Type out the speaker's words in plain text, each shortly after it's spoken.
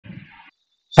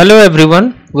Hello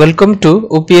everyone, welcome to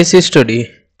OPSC study.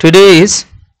 Today is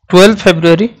 12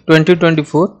 February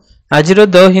 2024. आज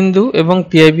the Hindu एवं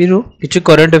PIB रु किछि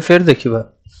करंट अफेयर देखिबा.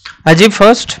 आज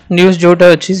फर्स्ट न्यूज़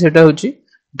जोटा अछि सेटा होछि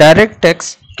direct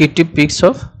tax kitty pics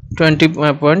of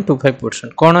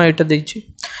 20.25%. कोन एटा देछि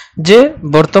जे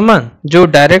वर्तमान जो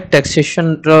डायरेक्ट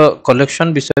टैक्सेशन रो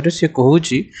कलेक्शन विषय रे से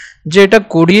कहूछि जे एटा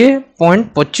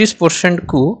 20.25%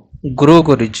 को ग्रो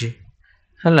करिछि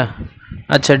हला.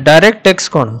 अच्छा डायरेक्ट टैक्स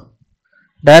कौन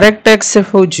डायरेक्ट टैक्स से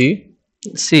होची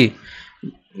सी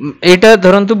एटा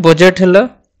धरंतु बजट हैला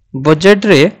बजट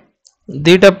रे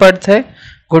दीटा पार्ट थाए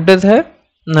गोटे थाए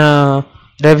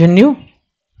रेवेन्यू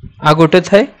आ गोटे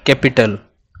थाए कैपिटल.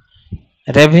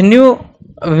 रेवेन्यू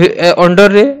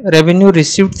अंडर रे रेवेन्यू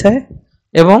रिसीव्ड थाए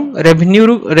एवं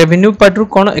रेवेन्यू पार्ट रु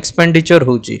कोन एक्सपेंडिचर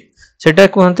होची सेटा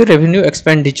कहंतु रेवेन्यू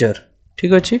एक्सपेंडिचर.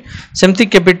 ठीक अछि सेमती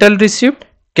कैपिटल रिसीव्ड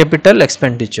कैपिटल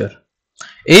एक्सपेंडिचर.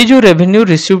 ए जो रेवेन्यू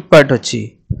रिसीव्ड पार्ट अछि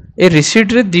ए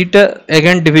रिसीट रे दीटा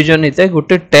अगेन डिवीजन हेता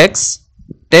गोटे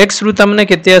टैक्स रु तमने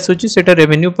केते आसुची सेटा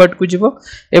रेवेन्यू पार्ट को जीवो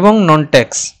एवं नॉन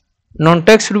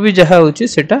टैक्स रु भी जहा होची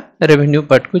सेटा रेवेन्यू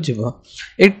पार्ट को जीवो.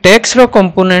 ए टैक्स रो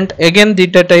कंपोनेंट अगेन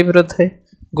दीटा टाइप रो थाए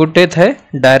गोटे थाए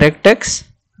डायरेक्ट टैक्स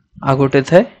आ गोटे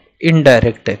थाए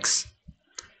इनडायरेक्ट टैक्स.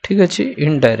 ठीक अछि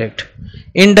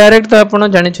इनडायरेक्ट तो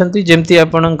आपण जानि छंती जेमती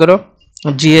आपणकर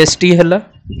जीएसटी हैला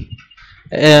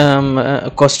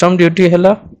कस्टम ड्यूटी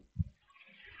हैला.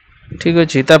 ठीक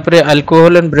अछि तापरे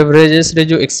अल्कोहल एंड बेवरेजेस रे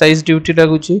जो एक्साइज ड्यूटी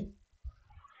लागुची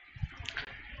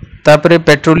तापरे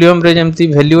पेट्रोलियम रे जेमती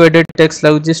वैल्यू एडेड टैक्स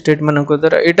लागुची स्टेट मानको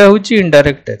द्वारा एटा होची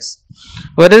इनडायरेक्ट टैक्स.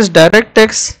 व्हेरेज डायरेक्ट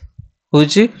टैक्स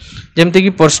होची जेमती कि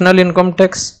personal income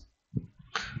tax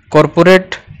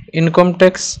corporate income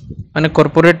tax माने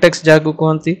कॉर्पोरेट टैक्स जाको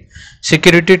कहंती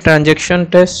सिक्योरिटी ट्रांजैक्शन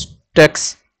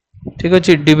टैक्स. ठीक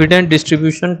अछि डिविडेंड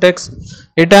डिस्ट्रीब्यूशन टैक्स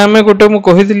एटा हमें गोटे मु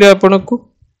कहि दिले आपन को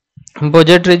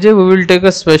बजट रे जे we will take a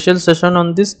special session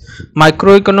on this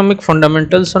micro economic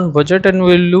fundamentals on budget and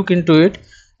we will look into it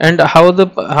and how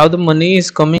the money is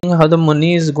coming how the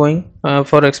money is going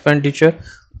for expenditure.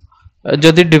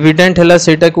 जदि dividend हला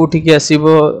सेटा कोठी की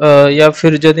आसीबो या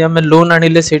फिर जदि हमें loan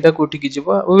आनिले सेटा कोठी की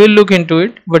जीवो we will look into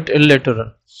it but later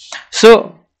on.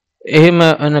 So A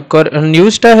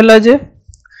news टा हला जे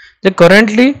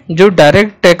करेंटली जो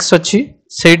डायरेक्ट टैक्स अच्छी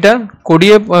सेटा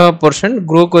 20%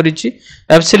 ग्रो करिछि.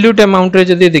 एब्सोल्यूट अमाउंट रे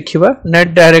जदि देखिबा नेट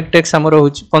डायरेक्ट टैक्स हमर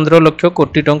होछि 15 लाख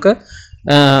कोटी टंका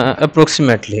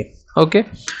अप्रोक्सीमेटली. ओके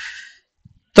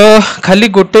तो खाली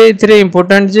गोटे इथरे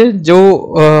इंपोर्टेंट जे जो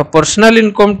personal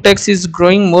income tax is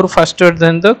growing more faster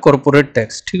than the corporate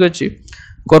tax. ठीक अछि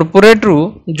कॉर्पोरेट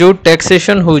रु जो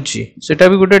टैक्सेशन होछि सेटा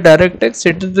भी गोटे डायरेक्ट टैक्स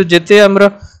सेटा तो जेते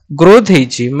हमरा ग्रोथ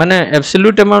हेछि माने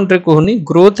एब्सोल्यूट अमाउंट रे कहूनी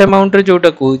ग्रोथ अमाउंट रे जोटा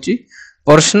कहूची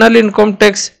पर्सनल इनकम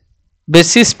टैक्स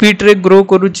बेसी स्पीड रे ग्रो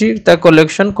करूची ता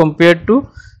collection compare to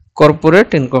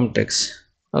corporate income tax.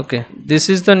 Okay this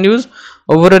is the news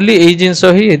ओवरऑली ए जिंस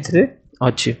ही एथरे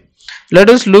अछि. Let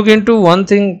us look into one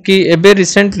thing कि एबे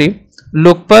रिसेंटली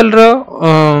लोकपाल रो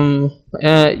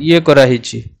ये करा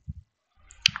हिची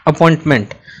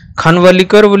अपॉइंटमेंट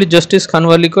खानवालिकर बोली जस्टिस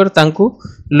खानवालिकर तांकू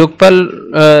लोकपाल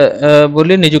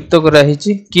बोली नियुक्त करा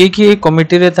हिची. किए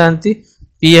कमिटी रे थांती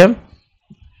पीएम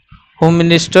होम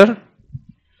मिनिस्टर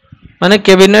माने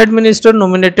cabinet minister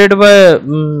nominated by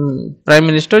prime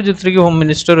minister जितरे कि होम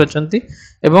मिनिस्टर अछंती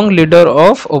एवं लीडर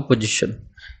ऑफ ओपोजिशन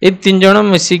ए तीन जण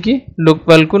मिसी की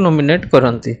लोकपाल को नॉमिनेट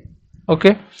करंती. ओके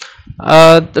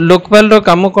लोकपाल रो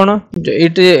काम कोन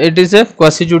it is a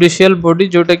quasi judicial body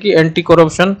जोटा कि एंटी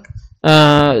करप्शन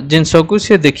जिनस को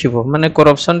से देखिबो माने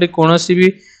करप्शन रे कोनोसी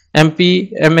भी एमपी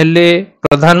एमएलए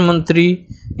प्रधानमंत्री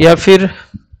या फिर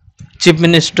चीफ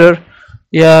मिनिस्टर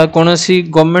या कोनोसी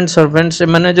गवर्नमेंट सर्वेंट से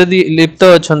माने जदी लिप्त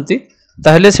अछंती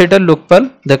ताहले सेटा Lokpal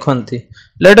देखंती.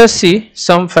 Let us C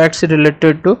some facts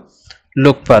related to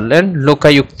Lokpal and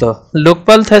Lokayukta.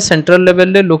 Lokpal था सेंट्रल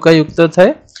लेवल रे लोकायुक्त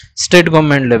था स्टेट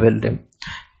गवर्नमेंट लेवल रे.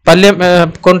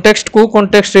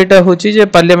 कॉन्टेक्स्ट एटा होची जे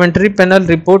parliamentary panel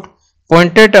report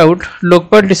pointed out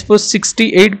Lokpal disposed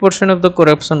 68% of the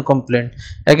corruption complaint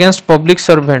against public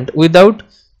servant without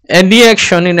any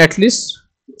action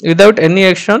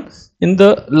in the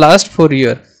last 4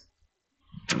 years.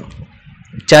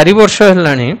 4 वर्ष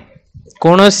हेलानी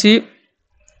कोनोसी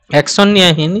action निया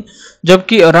हिनी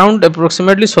जबकि अराउंड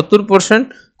अप्रोक्सीमेटली 70%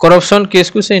 करप्शन केस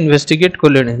को से इन्वेस्टिगेट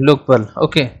करलेनी लोकपाल.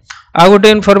 ओके आ गोटे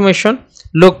information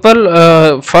Lokpal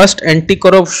first anti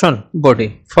corruption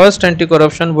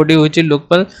body होची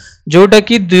लोकपाल जोटा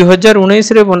कि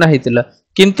 2019 रे बना हितला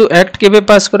किंतु एक्ट केबे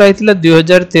पास करा हितला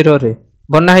 2013 रे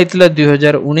बना हितला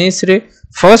 2019 रे.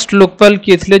 फर्स्ट लोकपाल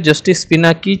किए थे justice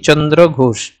Pinaki Chandra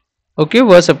Ghosh. Okay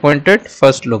was appointed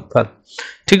first Lokpal.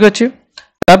 ठीक अच्छे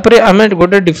तापरे आमे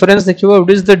गोटे difference देखिबो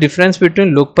what is the difference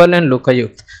between Lokpal and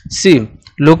Lokayukta सी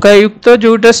लोकायुक्त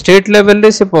जोटा स्टेट लेवल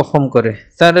रे से परफॉर्म करे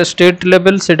तार स्टेट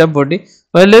लेवल सेटा बॉडी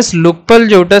वाइलेस लोकपाल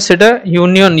जोटा सेटा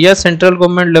यूनियन या सेंट्रल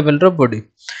गवर्नमेंट लेवल रो बॉडी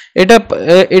एटा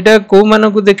एटा को मानो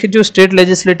को देखि जो स्टेट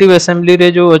लेजिस्लेटिव असेंबली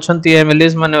रे जो अछंती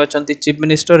एमएलएस माने अछंती चीफ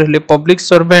मिनिस्टर हेले पब्लिक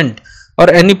सर्वेंट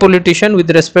और any politician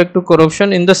with respect to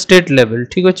corruption in the state level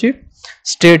ठीक अछि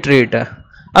स्टेट रे एटा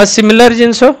आ सिमिलर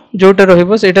जिंस जोटा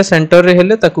रहइबो सेटा सेंटर रे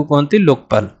हेले ताकू कोंती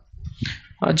लोकपाल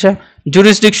अच्छा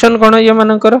जुरिस्डिक्शन कोन ये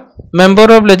मानकर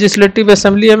मेंबर ऑफ लेजिस्लेटिव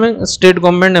असेंबली में स्टेट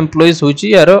गवर्नमेंट एम्प्लॉइज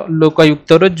होची यार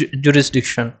लोकायुक्त रो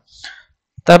जुरिस्डिक्शन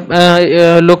तब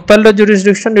लोकपाल रो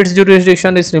jurisdiction it's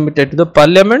jurisdiction is limited to the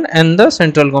parliament and the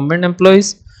central government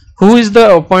employees who is the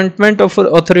appointment of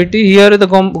authority here the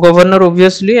governor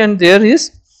obviously and there is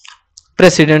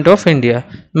president of India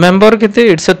member kete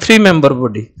it's a 3 member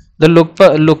body the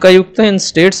lokayukta in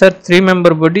states are 3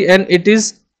 member body and it is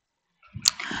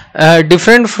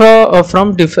different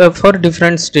for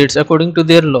different states according to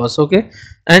their laws okay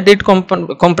and it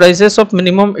comprises of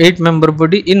minimum 8 member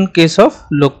body in case of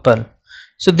lokpal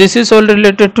so this is all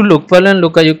related to lokpal and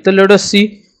lokayukta let us see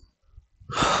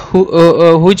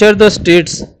which are the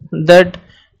states that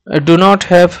do not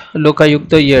have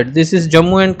lokayukta yet this is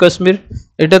Jammu and Kashmir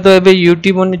eta to ebe UT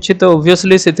bonichi to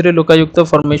obviously sethre lokayukta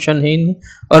formation heini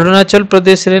Arunachal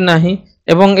Pradesh re nahi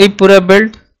ebong ei pura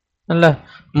belt hala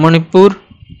Manipur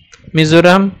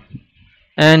Mizoram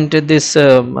and this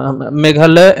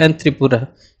Meghalaya and Tripura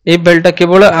ei belt ta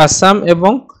kebol Assam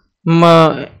ebong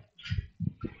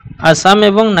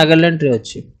Nagaland re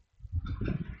achi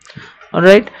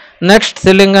alright next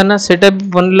Telangana सेटा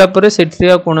बनला परे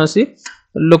सेठिया कोनोसी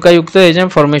Lokayukta एजेम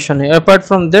formation है apart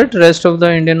from that rest of the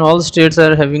Indian all states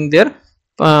are having their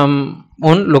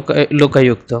own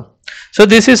lokayukta so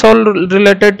this is all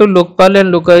related to lokpal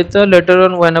and lokayukta later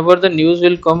on whenever the news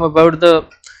will come about the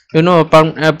you know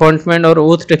appointment or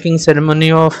oath taking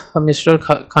ceremony of Mr.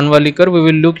 Khanwalikar we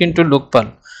will look into lokpal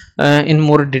in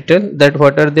more detail that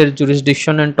what are their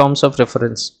jurisdiction and terms of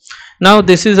reference now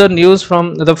this is a news from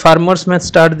the farmers may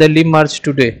start Delhi march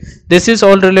today this is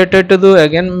all related to the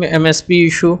again MSP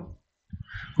issue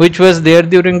which was there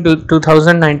during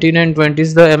 2019 and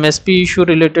 20s the MSP issue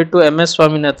related to MS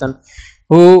Swaminathan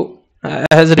who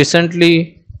has recently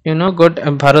you know got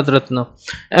Bharat Ratna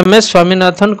MS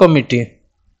Swaminathan committee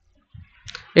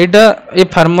Etah a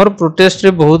farmer protest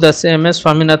रे बहुत आसे MS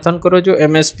Swaminathan करो जो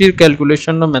MSP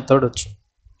calculation no method अछि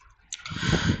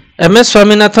MS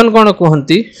Swaminathan कोन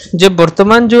कहंती जे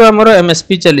वर्तमान जो हमर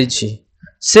MSP चली छी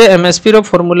से एमएसपी रो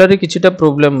फार्मूला रे किछिटा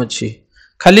प्रॉब्लम अछि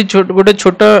खाली गोटे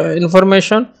छोटा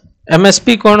इंफॉर्मेशन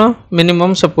एमएसपी कोन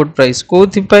मिनिमम सपोर्ट प्राइस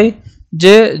कोथि पाई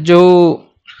जे जो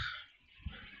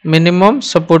मिनिमम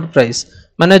सपोर्ट प्राइस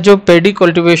माने जो पेडी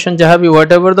कल्टीवेशन जहाँ भी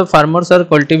what ever the farmers are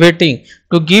cultivating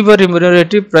to give a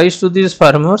remunerative price to this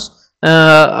farmers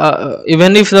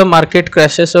even if the market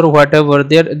crashes or whatever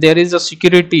there is a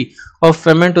security of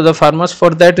payment to the farmers for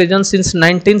that reason since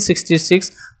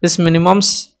 1966 this minimum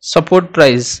support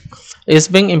price is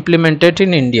being implemented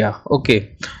in India okay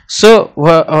so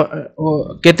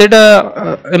keteda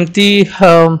emti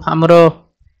amaro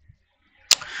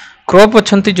crop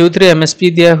अच्छंती जोथरे MSP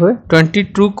दिया हुए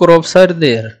 22 crops are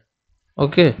there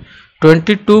okay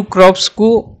 22 crops को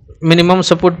minimum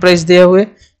support price दिया हुए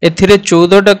एथिरे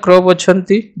 14 टा crop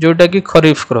अच्छंती जोटा की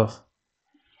खरीफ crop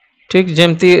ठीक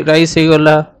जेमती राइस हे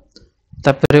गला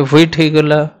तापरे व्हीट हे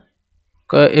गला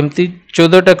एमती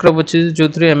 14 टा क्रॉप अछि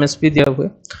जोथरे एमएसपी दिया हुए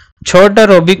 6 टा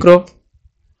रबी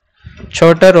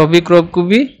क्रॉप को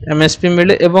भी एमएसपी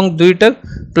मिले एवं 2 टा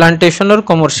प्लांटेशन और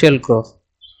commercial crop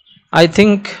I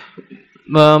think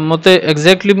mote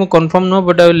exactly mu confirm no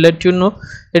but I will let you know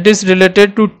it is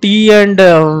related to tea and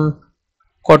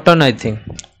cotton I think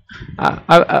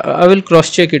I will cross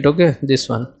check it okay this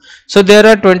one so there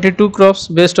are 22 crops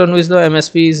based on which the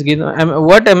MSP is given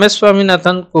what MS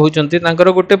Swaminathan कहउचंती तांकर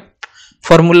गोटे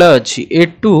formula अछि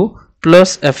A2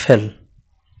 plus FL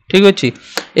ठीक अछि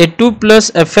A2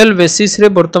 plus FL basis रे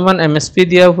वर्तमान MSP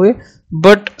दिया हुए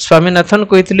but Swaminathan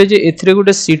कहितले जे एथरे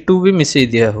गोटे C2 भी मिसई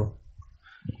दिया हो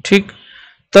ठीक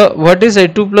तो what is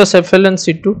A2 plus FL and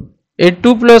C2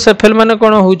 A2 plus FL माने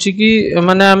कोन होची कि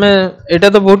माने हमें एटा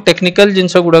तो बहुत टेक्निकल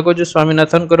जिंस गुडा को जो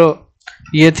स्वामीनाथन करो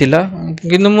ये थिला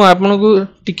किंतु मु आपन को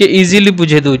टिके इजीली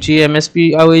बुझे दोची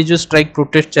एमएसपी आ ए जो स्ट्राइक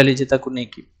प्रोटेस्ट चली जे ताकू नै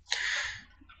कि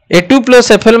A2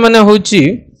 plus FL माने होची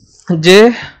जे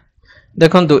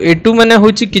देखंतु A2 माने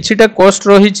होची किछिटा कॉस्ट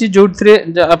रहिची जोथरे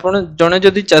आपण जने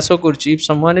जदी चासो करची if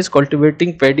someone is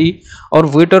cultivating paddy और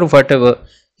व्हीट और whatever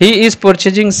he is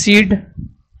purchasing seed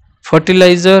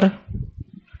fertiliser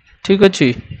ठीक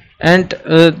अछि एंड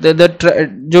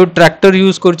जो ट्रैक्टर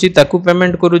यूज करुची ताकू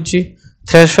पेमेंट करुची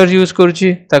थ्रेशर यूज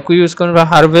करुची ताकू यूज कर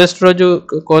हार्वेस्ट रो जो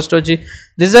कॉस्ट अछि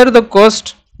these are the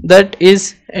cost that is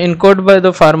incurred by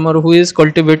the farmer who is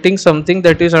cultivating something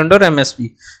that is under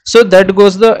MSP. So that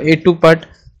goes the A2 part.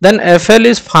 Then FL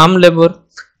is farm labor.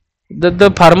 The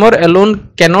farmer alone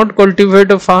cannot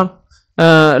cultivate a farm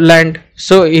land,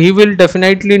 so he will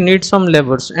definitely need some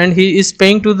laborers and he is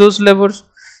paying to those laborers.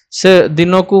 से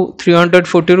दिनों को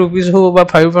 340 rupees हो बा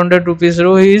 500 rupees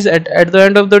row he is at the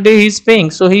end of the day he is paying,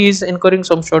 so he is incurring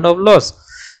some sort of loss.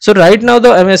 So right now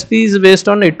the MSP is based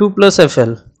on A2 plus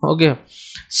FL. Okay,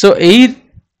 so एई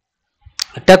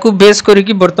टाकू base करी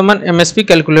कि वर्तमान MSP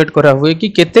calculate करा हुए कि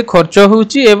केते खर्च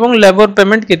होउची एवं लेबर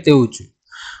पेमेंट केते होउची.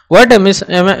 What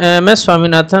MS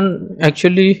Swaminathan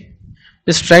actually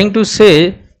is trying to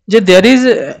say that there is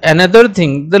another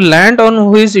thing, the land on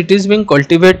which it is being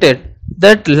cultivated,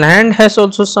 that land has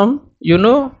also some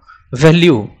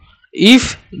value.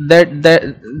 If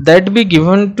that be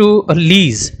given to a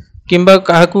lease किंबा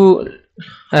काहाकू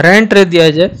rent रे दिया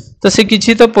जाए तो से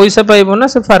किछि तो पैसा पाइबो ना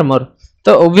से फार्मर,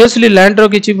 तो obviously land रो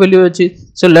किछि वैल्यू अछि.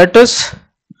 So let us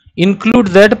include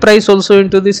that price also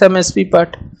into this MSP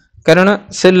part, कारण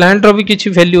से लैंड रो भी किछि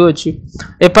वैल्यू अछि.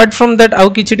 अपार्ट फ्रॉम दैट आउ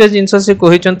किछिटा जिंस से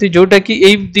कहिचंती जोटा कि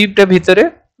एई दीपटा भितरे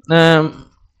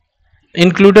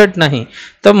included nahi.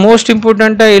 The most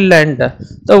important is land.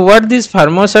 So what these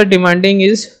farmers are demanding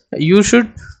is you should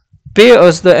pay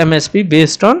us the MSP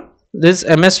based on this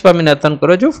MS Swaminathan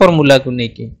करो जो formula को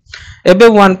नेकी एबे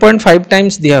 1.5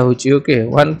 times दिया होची. Okay,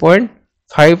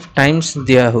 1.5 times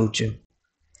दिया होची.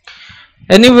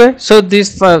 Anyway, so this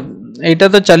एटा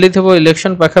तो चली थे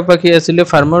election पाखा पाखी असले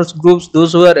farmers groups,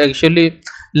 those who are actually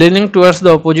leaning towards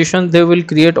the opposition, they will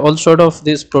create all sort of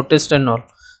this protest and all.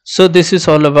 So this is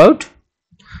all about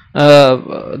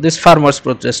this farmers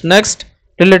protest. Next,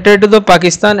 related to the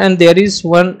Pakistan, and there is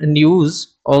one news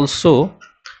also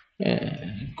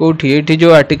कोठी एठी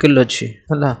जो article अछि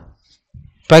हला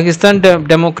Pakistan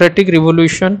democratic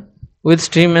revolution with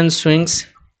stream and swings.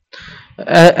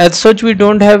 As such we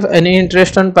don't have any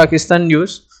interest on Pakistan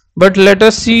news, but let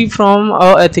us see from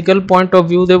our ethical point of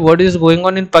view that what is going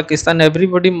on in Pakistan.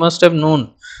 Everybody must have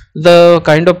known the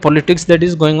kind of politics that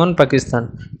is going on Pakistan.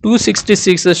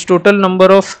 266 is total number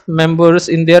of members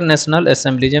in their national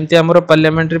assembly. जेमती हमरो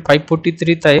parliamentary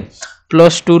 543 थाए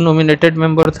plus 2 nominated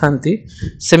member थांती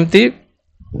सेमती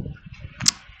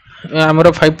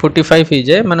हमरो 545 ही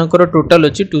जाए मानकर total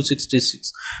अछि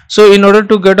 266. So in order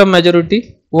to get a majority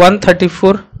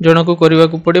 134 जन को करबा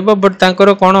को पड़िबा, बट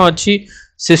तांकर कोन अछि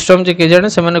सिस्टम जे के जाने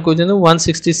से माने कहउछन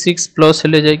 166 प्लस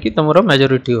हेले जाय कि तमरो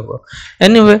मेजॉरिटी होबो.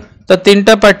 एनीवे तो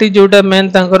तीनटा पार्टी जोटा मेन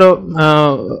तांकर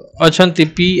अछंती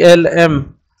PLM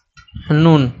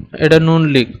नून, एटा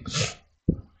नून लीग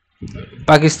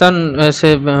पाकिस्तान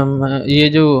से ये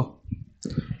जो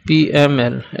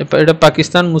PML एटा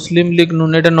पाकिस्तान मुस्लिम लीग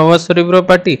नून, एटा नवाज शरीफ रो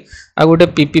पार्टी आ गोटे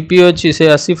PPP अछि से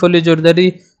आसिफ अली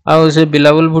जोरदारी आ से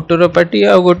बिलावल भुट्टो रो पार्टी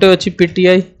आ गोटे अछि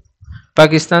PTI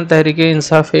पाकिस्तान तहरीक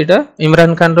इंसाफ एटा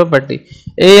इमरान खान रो पार्टी.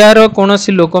 ए यार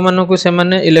कोनोसी लोक मानको को से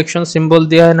माने इलेक्शन सिंबल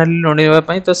दिया है नाली लणेवा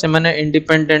पई, तो से माने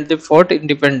इंडिपेंडेंट दे फॉट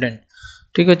इंडिपेंडेंट.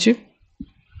 ठीक अछि.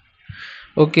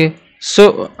 Okay,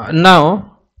 so now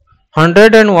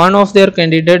 101 of their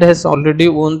candidate has already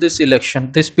won this election,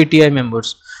 this PTI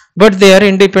members, but they are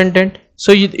independent.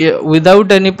 So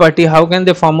without any party how can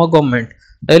they form a government?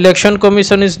 The election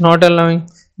commission is not allowing,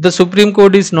 the Supreme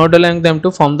Court is not allowing them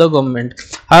to form the government.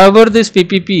 However, this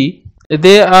PPP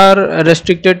they are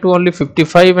restricted to only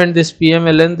 55 and this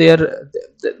PMLN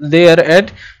they are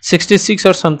at 66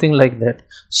 or something like that.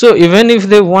 So even if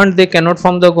they want, they cannot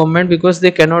form the government because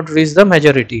they cannot reach the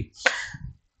majority.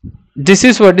 This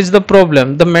is what is the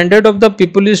problem. The mandate of the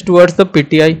people is towards the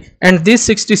PTI, and this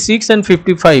 66 and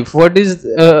 55 what is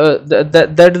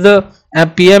that the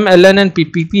PMLN and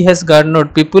PPP has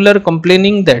garnered. People are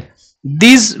complaining that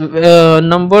these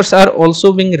numbers are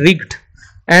also being rigged,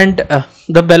 and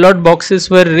the ballot boxes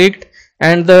were rigged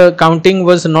and the counting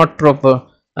was not proper.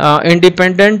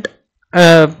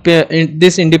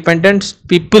 These independent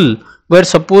people were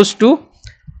supposed to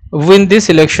win this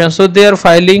election, so they are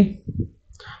filing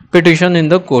petition in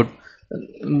the court.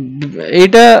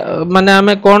 एटा माने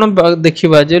आमे कोन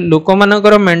देखिबा जे लोक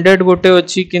मानकर mandate गोटे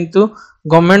अछि किंतु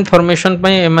government formation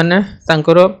पई ए माने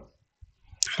तांकर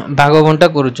भाग घंटा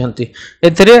करूछंती.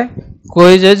 एथरे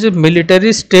कोइ जे जे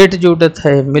मिलिटरी स्टेट जोटा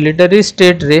थाए, मिलिटरी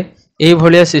स्टेट रे ए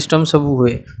भलिया सिस्टम सब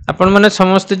हुए. आपण माने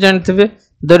समस्त जानथिबे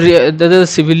the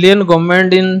civilian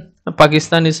government in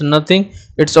Pakistan is nothing,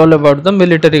 it's all about the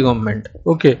military government.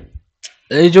 Okay,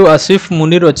 ए जो आसिफ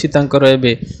मुनीर अछि तांकर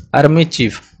एबे आर्मी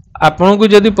चीफ, आपन को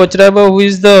जदी पचराबा who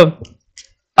is the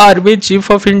army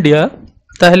chief of India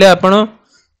ताहले आपण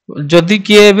जदि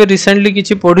किए एबे रिसेंटली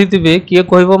किछि पढिथिबे किए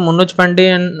कहबो Manoj Pandey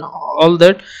and all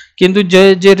that किंतु जे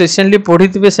जे रिसेंटली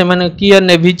पढिथिबे से माने किए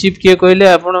नेवी चीफ किए कहले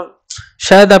आपण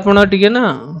शायद आपण टिके ना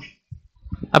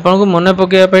आपण को मने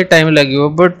पकेया पे टाइम लागिवो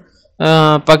बट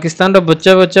पाकिस्तान रो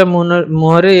बच्चा बच्चा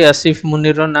मुहरे आसिफ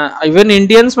मुनीर ना इवन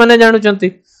इंडियंस माने जानु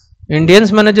चंती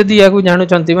इंडियंस माने जदि या को जानु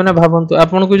चंती माने भाबंतु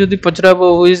आपण को जदि पचराबो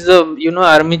who is the you know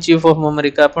army chief of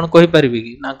America आपण कहि परिबे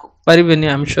कि ना परिबेनी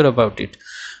I am sure about it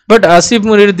but Asif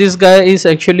Munir this guy is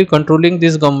actually controlling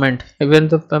this government even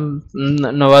the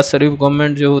Nawaz Sharif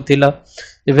government जो थिला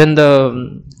even the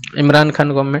Imran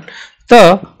Khan government तो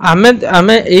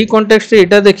आमे एई context रे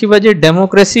एटा देखिबा जे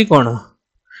डेमोक्रेसी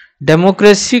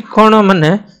कोन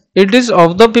माने it is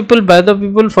of the people by the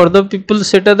people for the people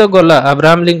सेटा तो गला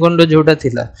अब्राहम लिंकन रो जोटा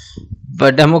थिला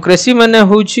बट डेमोक्रेसी माने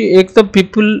होची एक तो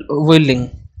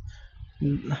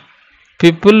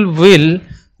पीपल विल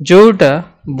जोटा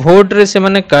vote रे से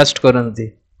माने cast करंती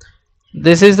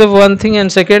this is the one thing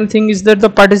and second thing is that the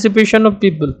participation of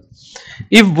people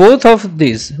if both of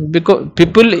these because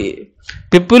people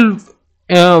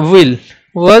will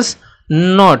was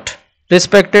not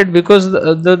respected because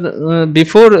the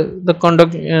before the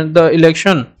conduct the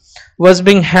election was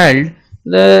being held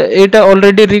Etah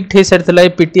already रिक्ट hey सरतला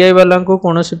PTI वाला को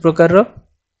कोनोसी प्रकार रो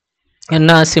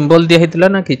ना symbol दिया हितला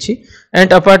ना किछि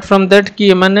and apart from that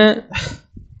कि माने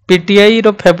पीटीआई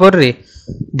रो फेवर रे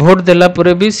वोट देला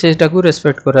परे भी सेटा को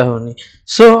रेस्पेक्ट करा होनी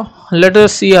so let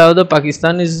us see how the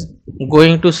Pakistan is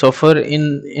going to suffer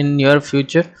in near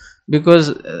future because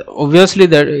obviously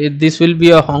that this will be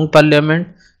a hung parliament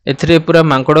एथरे पूरा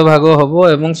मांकड़ भाग हबो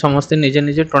एवं समस्त निजे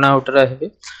निजे टणा उटरा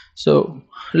हेबे so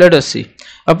let us C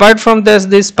apart from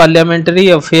this parliamentary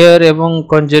affair एवं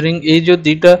Conjuring ए जो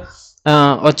दीटा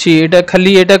अच्छी एटा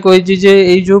खाली एटा कहि जे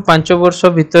ए जो 5 वर्ष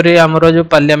भितरे हमरो जो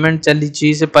पार्लियामेंट चली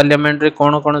छी से पार्लियामेंट रे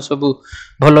कोन कोन सब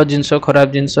भलो जिंस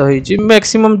खराब जिंस होई छी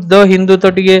मैक्सिमम द हिंदू तो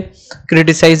टिके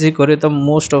क्रिटिसाइज ही करे तो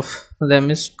most of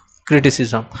them is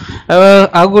criticism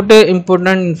आ गोटे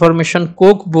इंपोर्टेंट इंफॉर्मेशन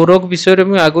कोक बोरक विषय रे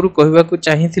मैं आगरु कहबा को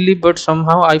चाहिथिली but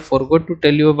somehow I forgot to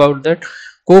tell you about that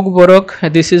Coke बोरक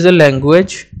this is a language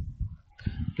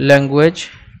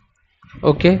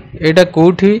okay एटा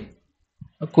कोठी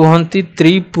कुहंती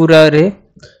त्रिपुरा रे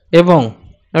एवं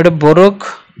एटे बोरक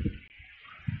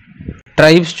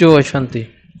ट्राइब्स जो अछंती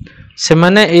से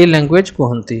माने a language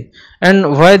कुहंती and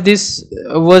why this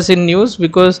was in news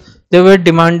because they were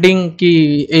demanding कि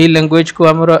ए लैंग्वेज को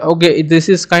हमरा okay this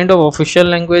is kind of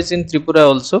official language in Tripura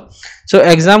also so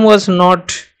exam was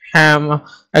not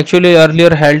actually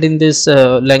earlier held in this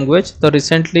language so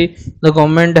recently the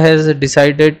government has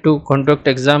decided to conduct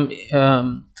exam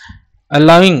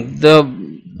allowing the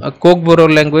Kokboro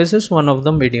language is one of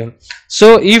the medium.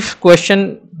 So if question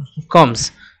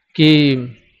comes ki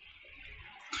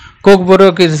Kokboro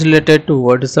is related to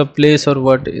what is a place or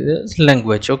what is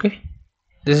language, okay,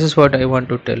 this is what I want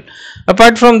to tell.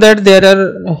 Apart from that there are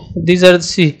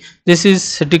this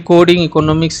is decoding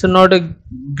economics, so not a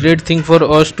great thing for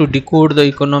us to decode the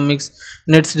economics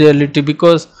in its reality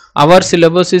because our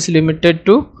syllabus is limited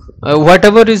to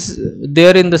whatever is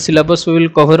there in the syllabus. We will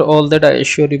cover all that, I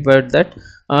assure you about that.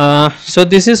 So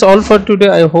this is all for today.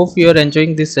 I hope you are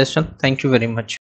enjoying this session. Thank you very much.